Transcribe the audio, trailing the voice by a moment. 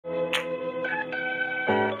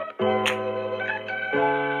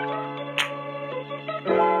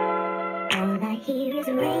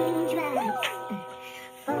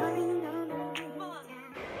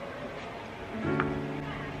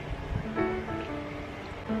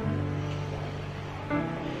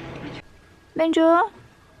Benjo?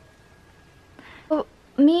 Oh,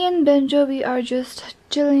 me and Benjo, we are just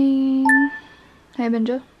chilling. Hi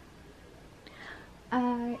Benjo.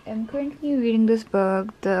 I am currently reading this book,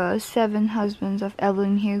 The 7 Husbands of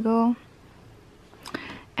Evelyn Hugo.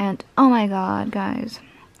 And oh my god, guys,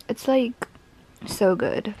 it's like so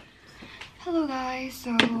good. Hello guys,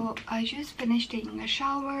 so I just finished taking a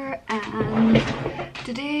shower and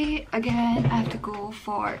today again I have to go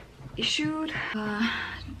for a shoot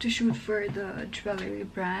to shoot for the jewelry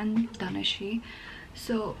brand Danashi.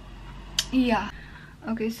 So yeah,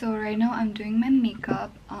 okay, so right now I'm doing my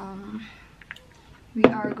makeup. We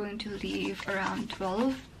are going to leave around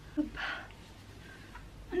 12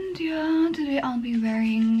 and yeah, today I'll be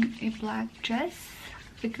wearing a black dress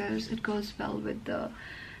because it goes well with the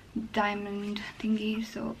diamond thingy.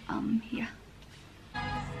 So yeah.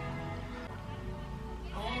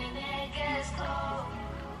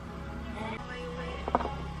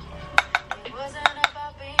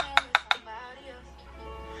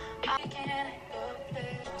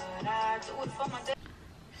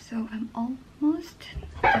 So I'm almost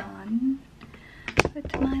done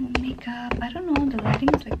with my makeup. I don't know, the lighting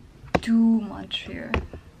is like too much here.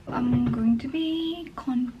 I'm going to be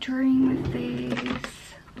contouring my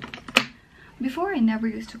face. Before I never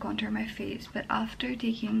used to contour my face, but after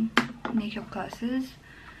taking makeup classes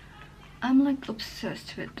I'm like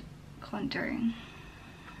obsessed with contouring,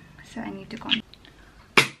 so I need to contour.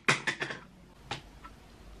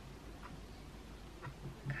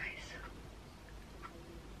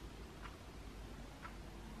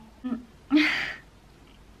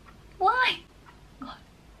 Why? God.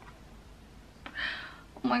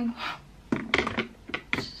 Oh my god.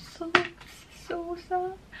 So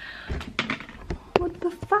sad. What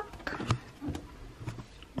the fuck?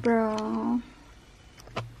 Bro.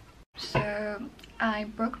 So I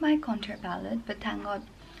broke my contour palette, but thank god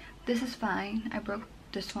this is fine. I broke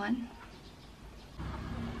this one.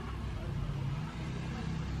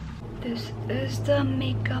 This is the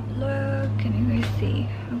makeup look. Can you guys see?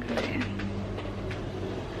 Okay.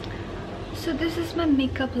 So this is my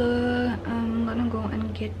makeup look. I'm gonna go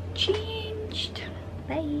and get changed.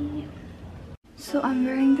 Bye. So I'm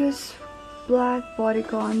wearing this black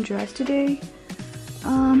bodycon dress today.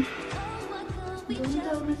 Don't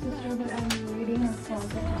tell my sister, but I'm reading her closet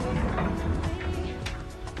today.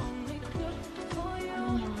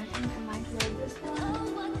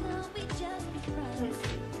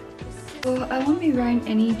 So I won't be wearing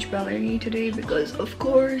any jewelry today because of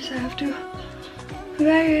course I have to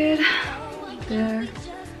wear it. There.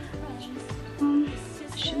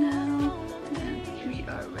 Chanel, and we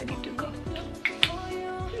are ready to go.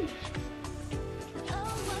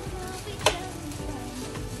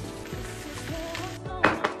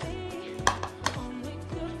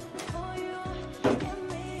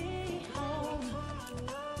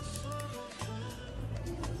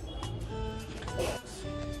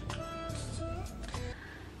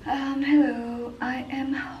 Hello, I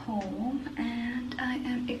am home and I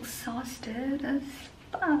am exhausted as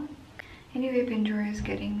fuck. Anyway, Pinter is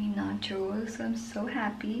getting me nachos, so I'm so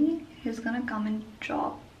happy. He's gonna come and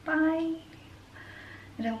drop by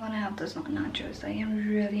and I'm gonna have those nachos. I am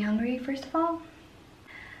really hungry. First of all,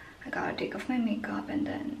 I gotta take off my makeup and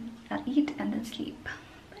then I'll eat and then sleep.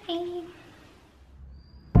 Bye.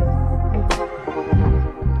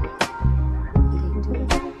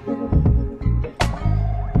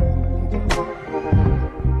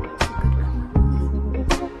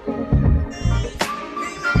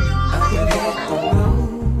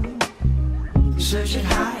 Searching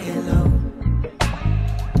high and low,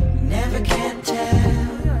 never can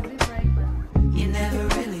tell, you never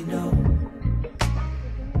really know,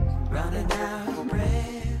 running out of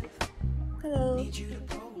breath. Hello. Need you to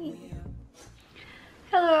pull me up.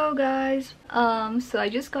 Hello guys. So I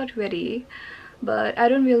just got ready, but I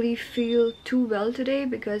don't really feel too well today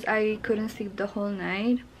because I couldn't sleep the whole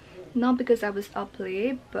night. Not because I was up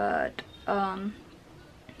late, but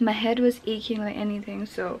my head was aching like anything,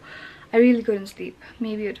 so I really couldn't sleep.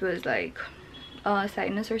 Maybe it was like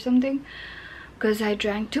sinus or something because I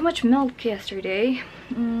drank too much milk yesterday.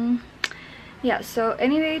 Yeah, so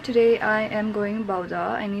anyway, today I am going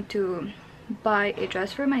Bauda. I need to buy a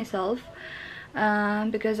dress for myself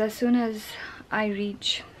because as soon as I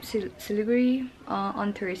reach Siliguri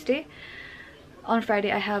on Thursday, on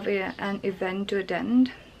Friday I have an event to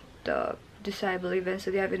attend, the disabled event,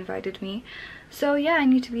 so they have invited me. So yeah, I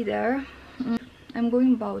need to be there. I'm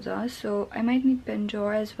going Bauda, so I might meet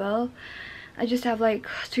Benjor as well. I just have like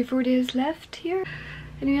 3-4 days left here.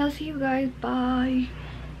 Anyway, I'll see you guys. Bye.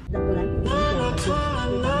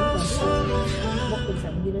 một cuộc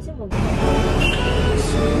sống gì đó sẽ một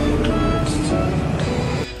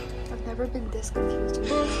never been this confused in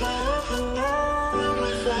my life.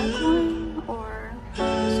 Flatline or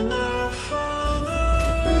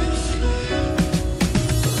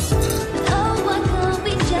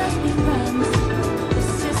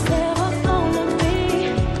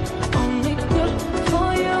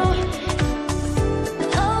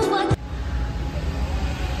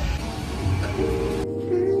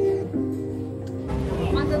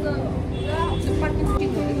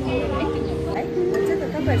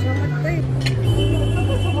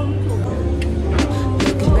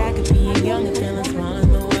Looking back at being young and feeling small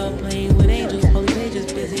in the world, playing with angels, holy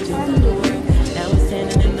pages, busy doing the work. Now we're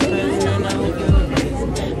standing in the present, and I hope you're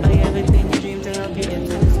amazed by everything you dreamed to help you get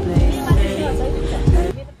to this place.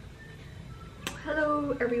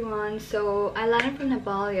 Hello everyone. So I landed from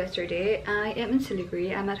Nepal yesterday. I am in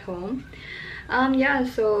Siliguri. I'm at home. Yeah,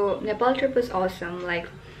 so Nepal trip was awesome, like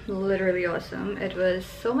literally awesome. It was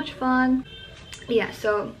so much fun. Yeah,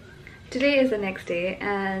 so today is the next day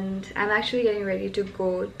and I'm actually getting ready to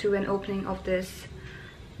go to an opening of this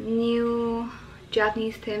new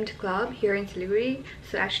Japanese themed club here in Siliguri.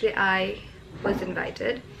 So actually I was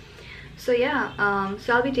invited. So yeah,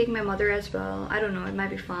 so I'll be taking my mother as well. I don't know, it might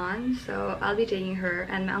be fun. So I'll be taking her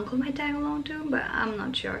and my uncle might tag along too, but I'm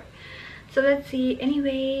not sure. So let's see.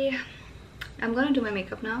 Anyway, I'm gonna do my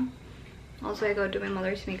makeup now. Also I gotta do my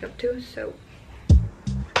mother's makeup too, so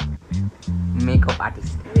makeup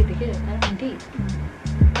artist. auntie.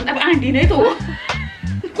 Ab auntie नै त हो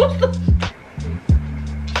कस्तो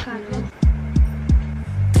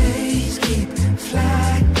Days keep flying.